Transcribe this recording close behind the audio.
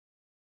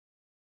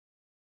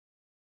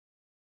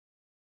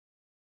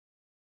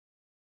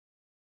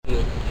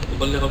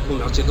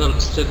أبلغكم اعتذار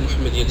الأستاذ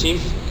محمد يتيم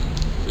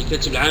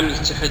الكاتب العام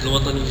للاتحاد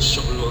الوطني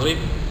للشغل المغرب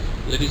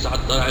الذي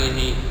تعذر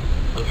عليه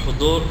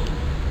الحضور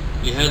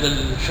لهذا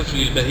الحفل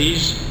البهيج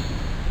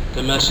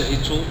كما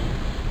شهدت.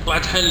 بطبيعة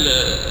الحال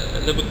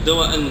لابد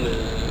وأن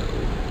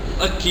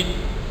أؤكد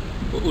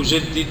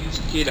وأجدد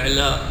التأكيد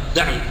على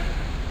دعم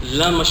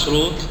لا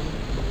مشروط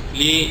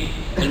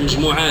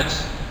للمجموعات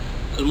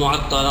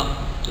المعطلة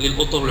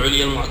للأطر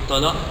العليا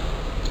المعطلة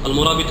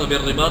المرابطة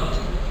بالرباط،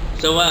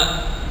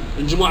 سواء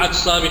المجموعات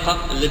السابقة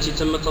التي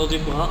تم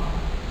توظيفها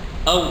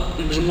أو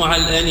المجموعة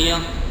الآنية،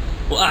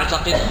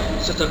 وأعتقد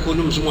ستكون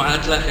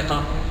مجموعات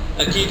لاحقة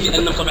أكيد،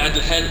 لأن بطبيعة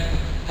الحال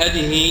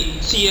هذه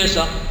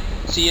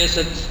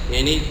سياسة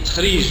يعني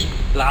تخريج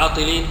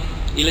العاطلين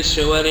إلى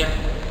الشوارع.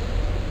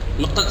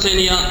 النقطة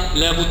الثانية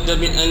لا بد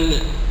من أن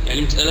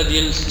يعني مسألة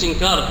ديال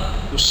الاستنكار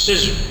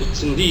والشجب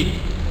والتنديد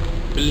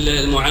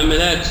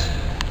بالمعاملات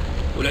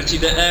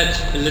والاعتداءات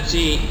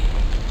التي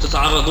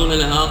تتعرضون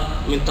لها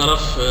من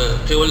طرف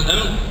قوى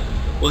الأمن،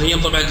 وهي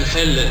بطبيعة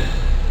الحال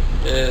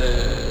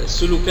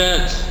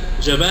سلوكات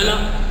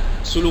جبانة،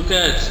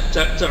 سلوكات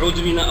تعود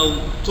بنا أو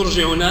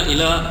ترجعنا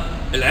إلى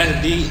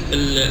العهد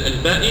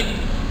البائد،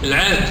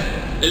 العهد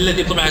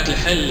الذي بطبيعة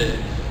الحال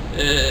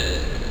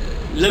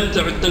لم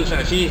تعد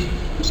تنفع فيه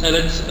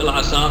مسألة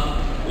العصا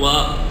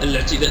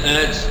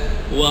والاعتداءات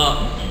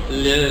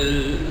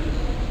والمسألة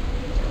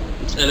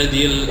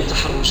ديال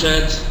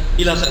التحرشات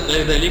إلى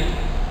غير ذلك.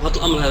 هذا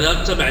الأمر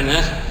هذا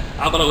تبعناه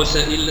عبر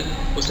وسائل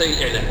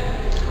الإعلام.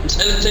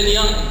 المسألة الثانية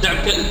الدعم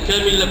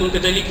كامل لكم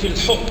كذلك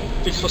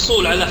في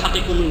الحصول على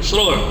حقكم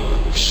المشروع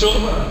في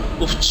الشغل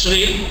وفي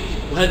التشغيل،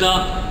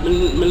 وهذا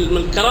من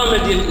الكرامة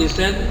ديال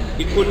الإنسان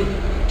يكون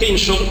كاين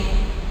شغل،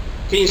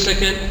 كاين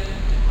سكن،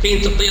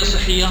 كاين تغطية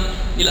صحية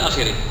إلى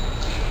آخره.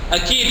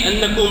 أكيد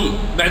أنكم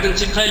بعد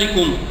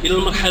انتقالكم إلى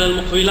المرحلة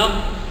المقبلة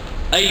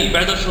أي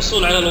بعد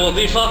الحصول على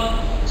الوظيفة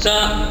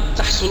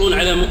ستحصلون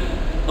على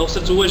أو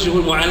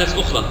ستواجهوا المعاناة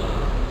الأخرى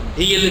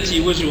هي التي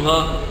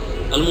يواجهها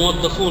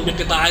الموظفون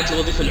بقطاعات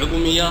الوظيفة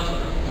العمومية.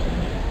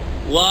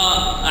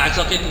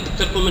 وأعتقد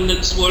أذكركم أن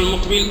الأسبوع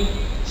المقبل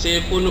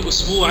سيكون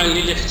أسبوعا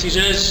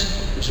للاحتجاج.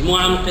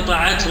 مجموعة من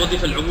قطاعات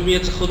الوظيفة العمومية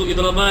تأخذ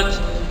إضرابات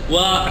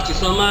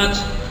واعتصامات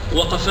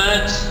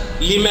ووقفات.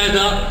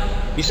 لماذا؟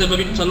 بسبب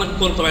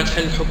التنكر بطبيعة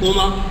الحال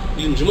الحكومة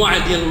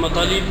للمجموعة ديال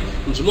المطالب،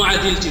 مجموعة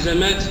ديال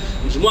الالتزامات،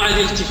 مجموعة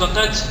ديال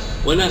الاتفاقات.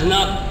 وأنا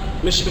هنا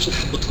ماشي باش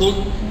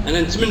نحبطكم،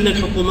 أنا نتمنى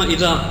الحكومة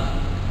إذا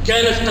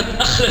كانت قد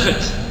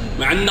أخلفت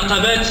مع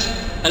النقابات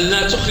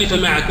ألا تخلف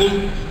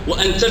معكم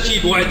وأن تفي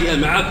بوعدها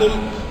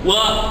معكم،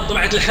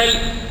 وبطبيعة الحال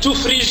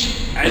تفرج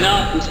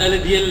على مسألة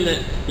ديال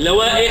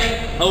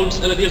اللوائح أو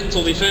المسألة ديال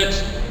التوظيفات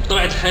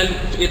بطبيعة الحال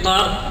في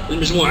إطار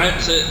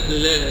المجموعات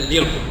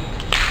ديالكم.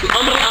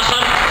 الأمر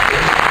الآخر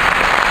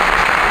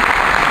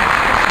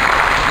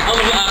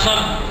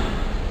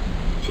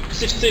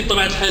كتفتي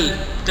بطبيعة الحال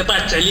قطاع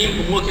التعليم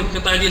ومواكب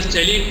القطاع ديال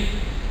التعليم.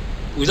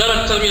 وزارة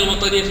التربية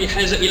الوطنية في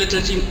حاجة إلى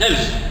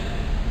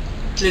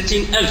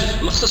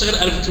 30,000 ما خصهاش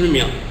غير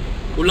 1800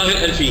 ولا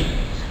غير 2000.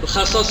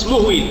 الخصاص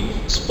مهول.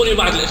 سبقوا لي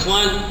بعض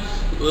الإخوان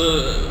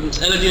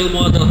مسألة ديال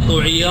المبادرة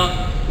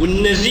الطوعية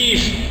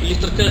والنزيف اللي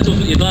تركاته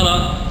في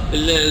الإدارة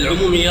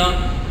العمومية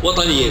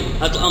وطنيا.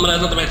 هذا الأمر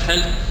هذا بطبيعة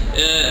الحال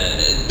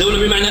الدولة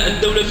بمعنى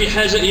الدولة في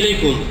حاجة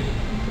إليكم.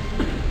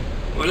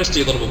 وعلاش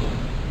تيضربوا؟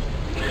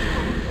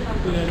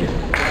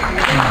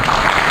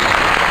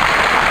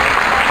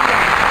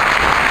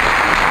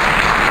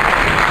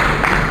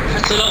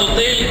 حتى لا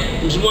أطيل،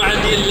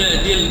 مجموعة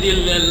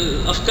ديال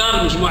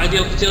الأفكار، مجموعة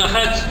ديال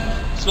الاقتراحات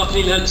سبق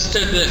لي لها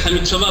الأستاذ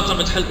حميد شباب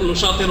طبعا الحال أنه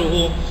شاطر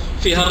وهو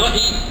فيها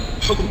الرأي،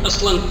 بحكم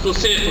أصلا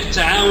التنسيق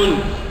والتعاون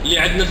اللي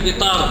عندنا في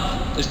إطار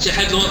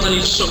الاتحاد الوطني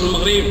للشغل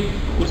المغرب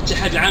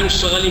والاتحاد العام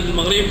للشغالين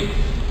بالمغرب.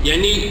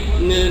 يعني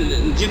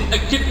نزيد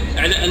نأكد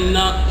على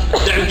أن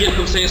الدعم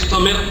ديالكم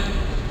سيستمر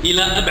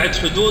إلى أبعد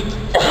حدود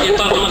في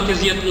إطار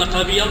المركزية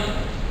النقابية.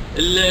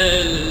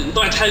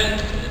 بطبيعة الحال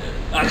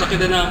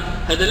أعتقد أنا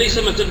هذا ليس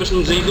مثل باش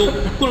نزيدوا،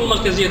 كل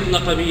المركزية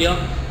النقابية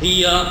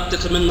هي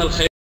تتمنى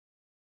الخير.